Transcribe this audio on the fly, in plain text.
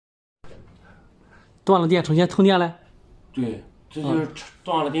断了电，重新通电嘞？对，这就是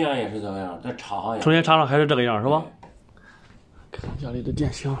断了电也是这个样，再插上也。重新插上还是这个样是吧？看家里的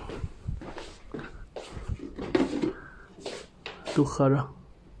电箱都合着。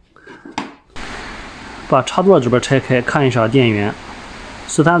把插座这边拆开，看一下电源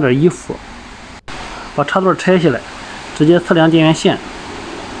，13.1伏。把插座拆下来，直接测量电源线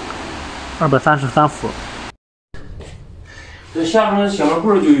，233伏。这下面小门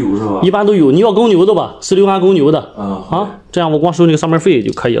棍就有是吧？一般都有，你要公牛的吧？16安公牛的。啊，这样我光收那个上门费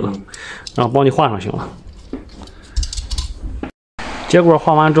就可以了，然后帮你换上行了。结果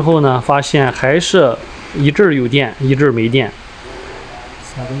换完之后呢，发现还是一阵儿有电，一阵儿没电，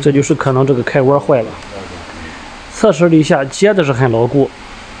这就是可能这个开关坏了。测试了一下，接的是很牢固，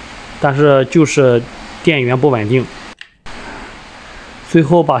但是就是电源不稳定。最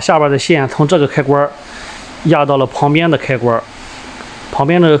后把下边的线从这个开关压到了旁边的开关，旁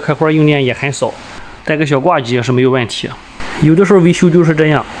边这个开关用电也很少，带个小挂机也是没有问题。有的时候维修就是这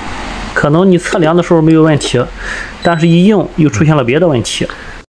样，可能你测量的时候没有问题，但是一用又出现了别的问题。